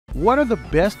What are the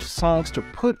best songs to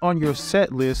put on your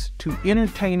set list to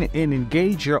entertain and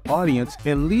engage your audience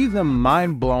and leave them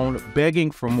mind blown,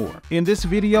 begging for more? In this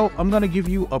video, I'm going to give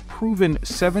you a proven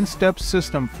 7-step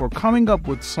system for coming up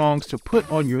with songs to put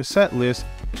on your set list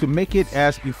to make it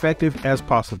as effective as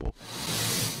possible.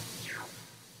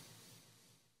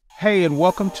 Hey, and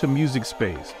welcome to Music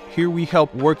Space. Here we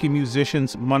help working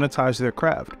musicians monetize their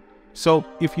craft. So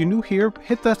if you're new here,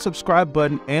 hit that subscribe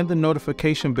button and the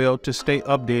notification bell to stay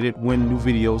updated when new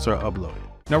videos are uploaded.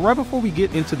 Now, right before we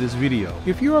get into this video,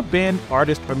 if you're a band,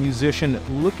 artist, or musician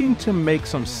looking to make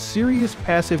some serious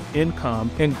passive income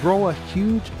and grow a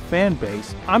huge fan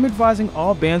base, I'm advising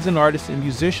all bands and artists and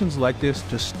musicians like this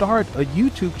to start a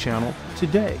YouTube channel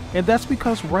today. And that's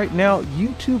because right now,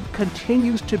 YouTube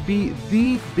continues to be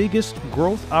the biggest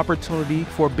growth opportunity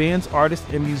for bands,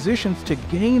 artists, and musicians to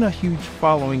gain a huge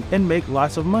following and make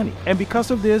lots of money. And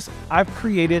because of this, I've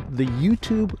created the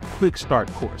YouTube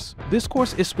QuickStart course. This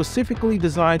course is specifically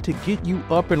designed to get you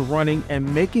up and running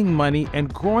and making money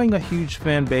and growing a huge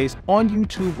fan base on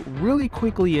YouTube really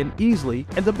quickly and easily.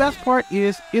 And the best part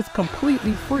is it's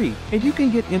completely free and you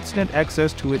can get instant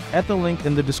access to it at the link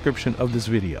in the description of this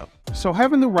video. So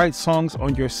having the right songs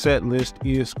on your set list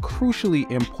is crucially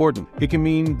important. It can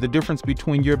mean the difference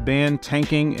between your band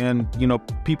tanking and,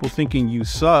 people thinking you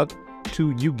suck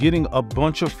to you getting a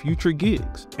bunch of future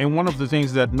gigs. And one of the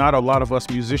things that not a lot of us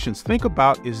musicians think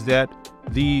about is that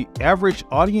the average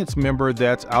audience member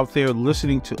that's out there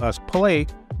listening to us play,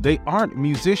 they aren't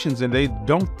musicians and they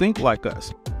don't think like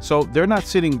us. So they're not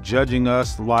sitting judging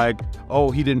us like,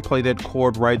 oh, he didn't play that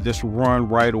chord right, this run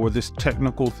right, or this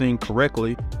technical thing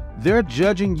correctly. They're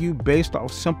judging you based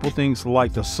off simple things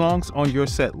like the songs on your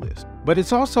set list. But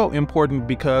it's also important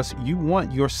because you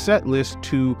want your set list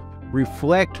to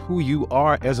reflect who you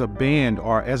are as a band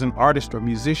or as an artist or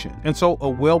musician. And so a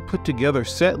well put together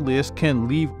set list can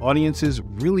leave audiences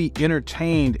really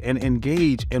entertained and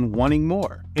engaged and wanting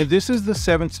more. And this is the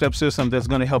 7-step system that's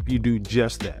going to help you do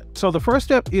just that. So the first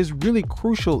step is really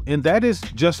crucial, and that is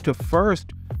just to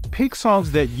first pick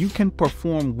songs that you can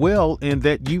perform well and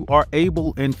that you are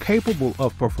able and capable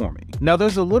of performing. Now,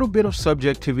 there's a little bit of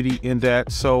subjectivity in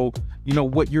that, so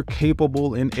what you're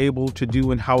capable and able to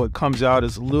do and how it comes out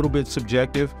is a little bit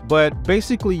subjective, but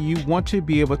basically you want to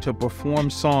be able to perform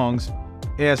songs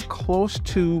as close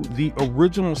to the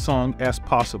original song as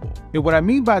possible. And what I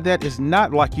mean by that is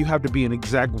not like you have to be an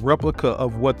exact replica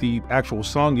of what the actual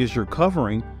song is you're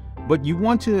covering, but you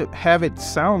want to have it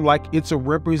sound like it's a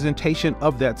representation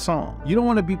of that song. You don't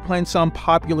want to be playing some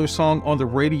popular song on the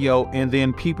radio and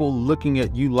then people looking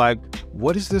at you like,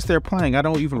 what is this they're playing? I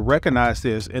don't even recognize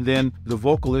this. And then the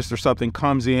vocalist or something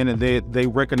comes in and they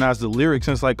recognize the lyrics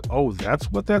and it's like, oh,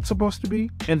 that's what that's supposed to be?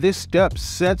 And this step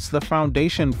sets the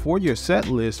foundation for your set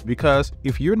list, because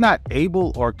if you're not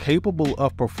able or capable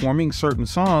of performing certain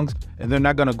songs and they're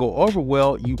not going to go over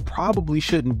well, you probably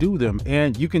shouldn't do them.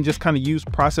 And you can just kind of use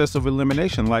process of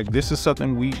elimination, like this is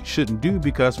something we shouldn't do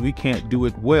because we can't do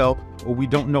it well or we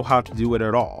don't know how to do it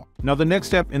at all. Now, the next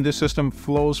step in this system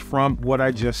flows from what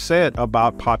I just said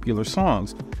about popular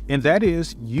songs, and that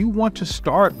is you want to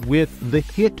start with the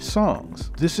hit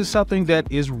songs. This is something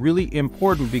that is really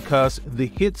important because the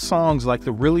hit songs, like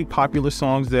the really popular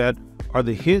songs that are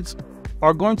the hits,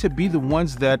 are going to be the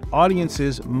ones that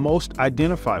audiences most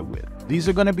identify with. These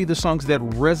are going to be the songs that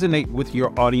resonate with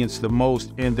your audience the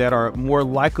most and that are more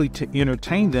likely to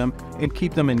entertain them and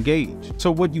keep them engaged.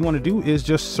 So what you want to do is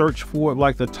just search for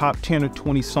like the top 10 or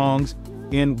 20 songs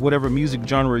in whatever music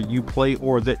genre you play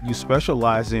or that you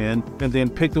specialize in, and then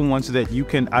pick the ones that you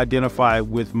can identify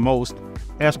with most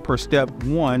as per step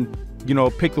 1.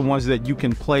 Pick the ones that you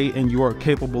can play and you are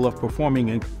capable of performing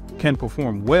and can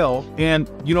perform well, and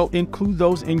include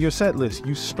those in your set list.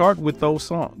 You start with those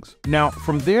songs. Now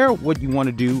from there, what you want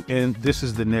to do, and this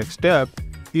is the next step,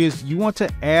 is you want to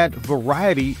add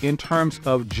variety in terms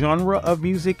of genre of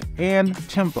music and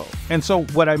tempo. And so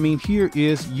what I mean here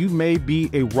is you may be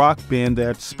a rock band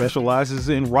that specializes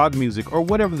in rock music or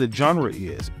whatever the genre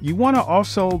is. You want to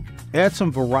also add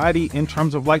some variety in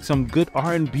terms of like some good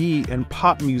R&B and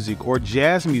pop music or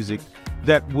jazz music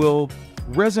that will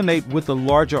resonate with a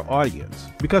larger audience,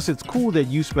 because it's cool that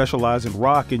you specialize in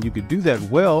rock and you could do that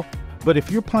well. But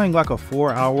if you're playing like a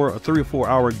 4-hour or 3 or 4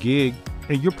 hour gig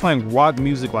and you're playing rock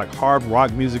music, like hard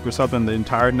rock music or something, the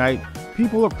entire night,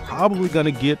 people are probably going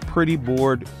to get pretty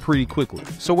bored pretty quickly.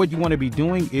 So what you want to be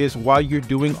doing is, while you're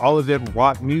doing all of that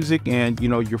rock music and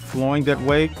you're flowing that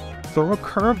way, throw a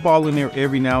curveball in there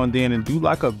every now and then and do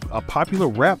like a popular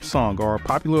rap song or a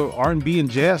popular R&B and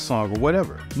jazz song or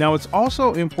whatever. Now, it's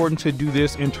also important to do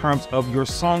this in terms of your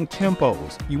song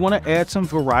tempos. You want to add some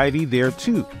variety there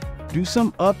too. do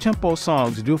some up-tempo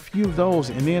songs, do a few of those,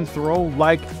 and then throw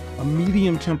like a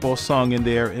medium tempo song in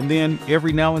there, and then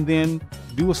every now and then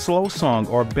do a slow song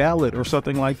or ballad or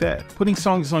something like that. Putting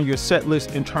songs on your set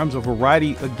list in terms of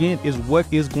variety, again, is what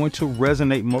is going to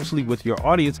resonate mostly with your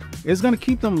audience. It's going to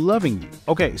keep them loving you.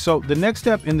 Okay, so the next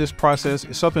step in this process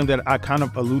is something that I kind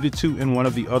of alluded to in one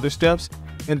of the other steps,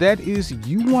 and that is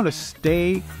you want to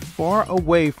stay far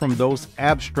away from those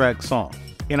abstract songs.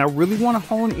 And I really want to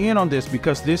hone in on this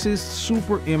because this is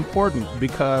super important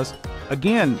because,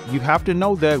 again, you have to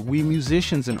know that we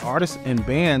musicians and artists and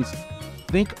bands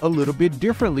think a little bit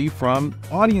differently from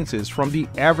audiences, from the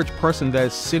average person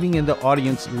that's sitting in the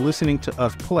audience listening to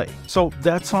us play. So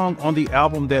that song on the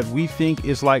album that we think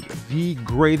is like the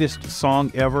greatest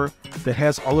song ever, that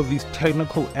has all of these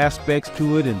technical aspects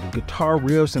to it and the guitar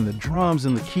riffs and the drums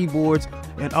and the keyboards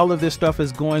and all of this stuff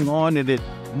is going on and it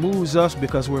moves us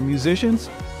because we're musicians,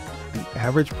 the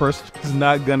average person is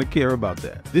not gonna care about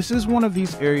that. This is one of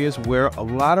these areas where a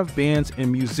lot of bands and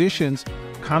musicians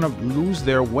kind of lose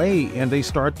their way and they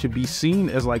start to be seen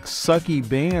as like sucky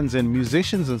bands and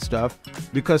musicians and stuff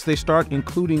because they start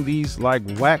including these like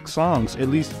whack songs, at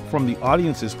least from the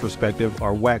audience's perspective,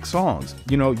 are whack songs.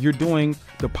 You know, you're doing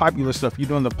the popular stuff, you're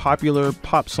doing the popular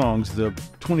pop songs, the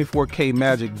 24K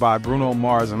Magic by Bruno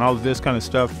Mars and all of this kind of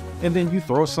stuff, and then you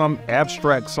throw some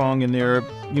abstract song in there,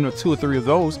 you know, 2 or 3 of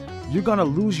those, you're gonna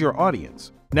lose your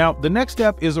audience. Now, the next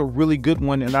step is a really good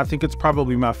one, and I think it's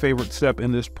probably my favorite step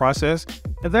in this process,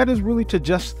 and that is really to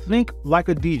just think like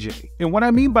a DJ. And what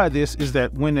I mean by this is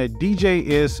that when a DJ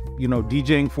is, you know,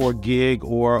 DJing for a gig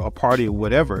or a party or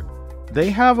whatever, they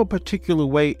have a particular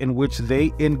way in which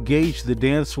they engage the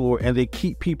dance floor and they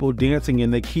keep people dancing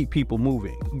and they keep people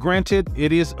moving. Granted,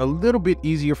 it is a little bit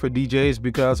easier for DJs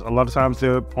because a lot of times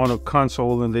they're on a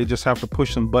console and they just have to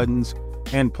push some buttons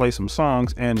and play some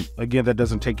songs, and again, that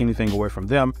doesn't take anything away from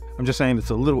them. I'm just saying it's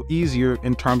a little easier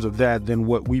in terms of that than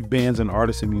what we bands and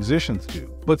artists and musicians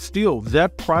do. But still,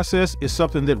 that process is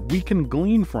something that we can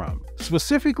glean from,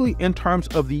 specifically in terms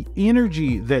of the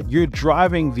energy that you're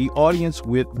driving the audience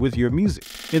with your music.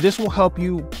 And this will help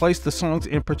you place the songs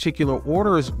in particular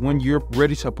orders when you're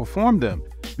ready to perform them,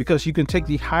 because you can take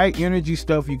the high energy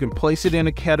stuff, you can place it in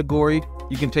a category,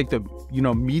 you can take the, you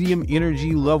know, medium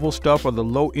energy level stuff or the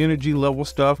low energy level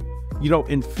stuff, you know,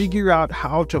 and figure out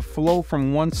how to flow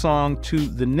from one song to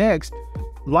the next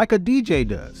like a DJ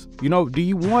does. You know, do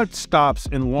you want stops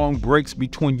and long breaks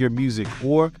between your music,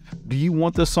 or do you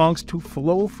want the songs to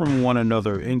flow from one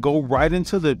another and go right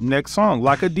into the next song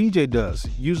like a DJ does?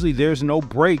 Usually there's no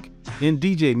break in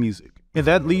DJ music. And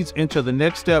that leads into the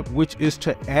next step, which is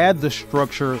to add the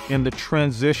structure and the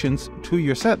transitions to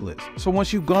your set list. So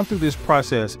once you've gone through this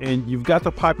process and you've got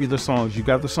the popular songs, you've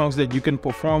got the songs that you can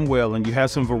perform well, and you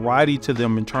have some variety to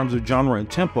them in terms of genre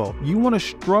and tempo, you want to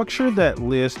structure that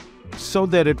list so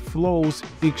that it flows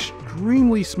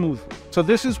extremely smoothly. So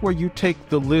this is where you take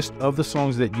the list of the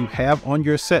songs that you have on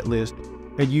your set list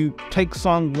and you take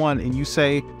song 1 and you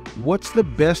say, what's the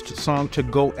best song to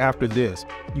go after this?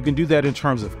 You can do that in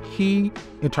terms of key,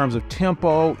 in terms of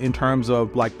tempo, in terms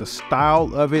of like the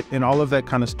style of it and all of that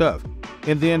kind of stuff.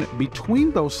 And then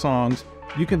between those songs,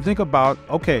 you can think about,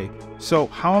 okay, so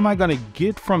how am I going to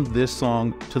get from this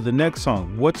song to the next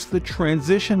song? What's the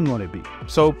transition going to be?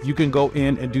 So you can go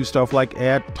in and do stuff like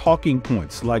add talking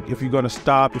points. Like if you're going to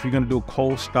stop, if you're going to do a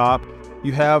cold stop,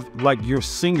 you have like your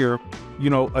singer, you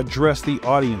know, address the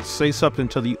audience, say something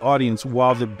to the audience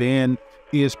while the band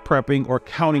is prepping or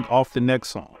counting off the next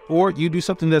song. Or you do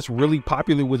something that's really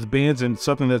popular with bands and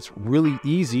something that's really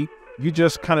easy. You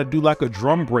just kind of do like a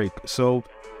drum break. So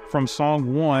from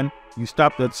song 1, you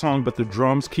stop that song, but the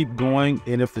drums keep going.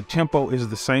 And if the tempo is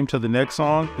the same to the next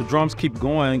song, the drums keep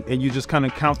going and you just kind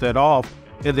of count that off.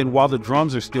 And then while the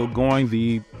drums are still going,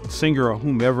 the singer or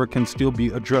whomever can still be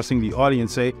addressing the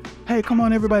audience, say, hey, come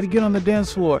on, everybody, get on the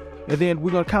dance floor. And then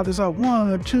we're going to count this out,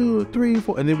 1, 2, 3,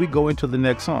 4, and then we go into the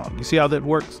next song. You see how that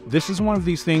works? This is one of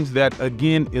these things that,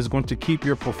 again, is going to keep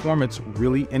your performance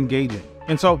really engaging.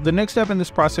 And so the next step in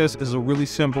this process is a really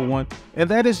simple one, and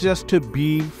that is just to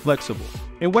be flexible.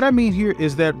 And what I mean here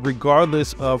is that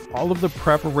regardless of all of the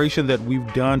preparation that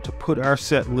we've done to put our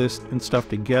set list and stuff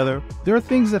together, there are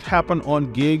things that happen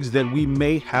on gigs that we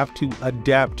may have to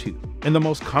adapt to. And the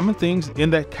most common things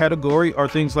in that category are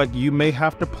things like you may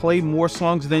have to play more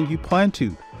songs than you plan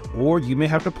to, or you may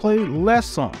have to play less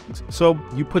songs. So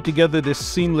you put together this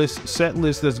seamless set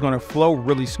list that's going to flow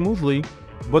really smoothly,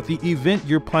 but the event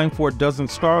you're playing for doesn't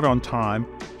start on time,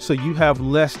 so you have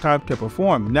less time to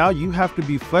perform. Now you have to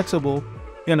be flexible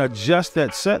and adjust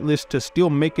that set list to still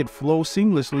make it flow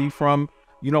seamlessly from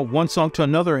one song to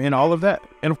another and all of that.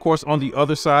 And of course, on the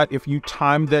other side, if you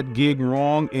time that gig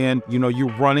wrong and,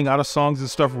 you're running out of songs and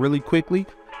stuff really quickly,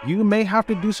 you may have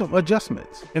to do some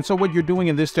adjustments. And so what you're doing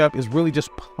in this step is really just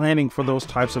planning for those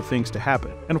types of things to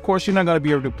happen. And of course, you're not going to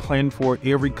be able to plan for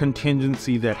every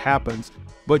contingency that happens,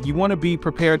 but you want to be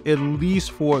prepared at least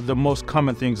for the most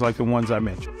common things like the ones I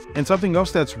mentioned. And something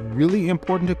else that's really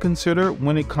important to consider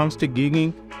when it comes to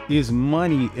gigging is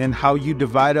money and how you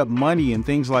divide up money and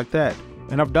things like that.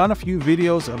 And I've done a few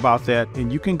videos about that,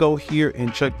 and you can go here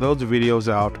and check those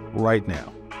videos out right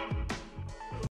now.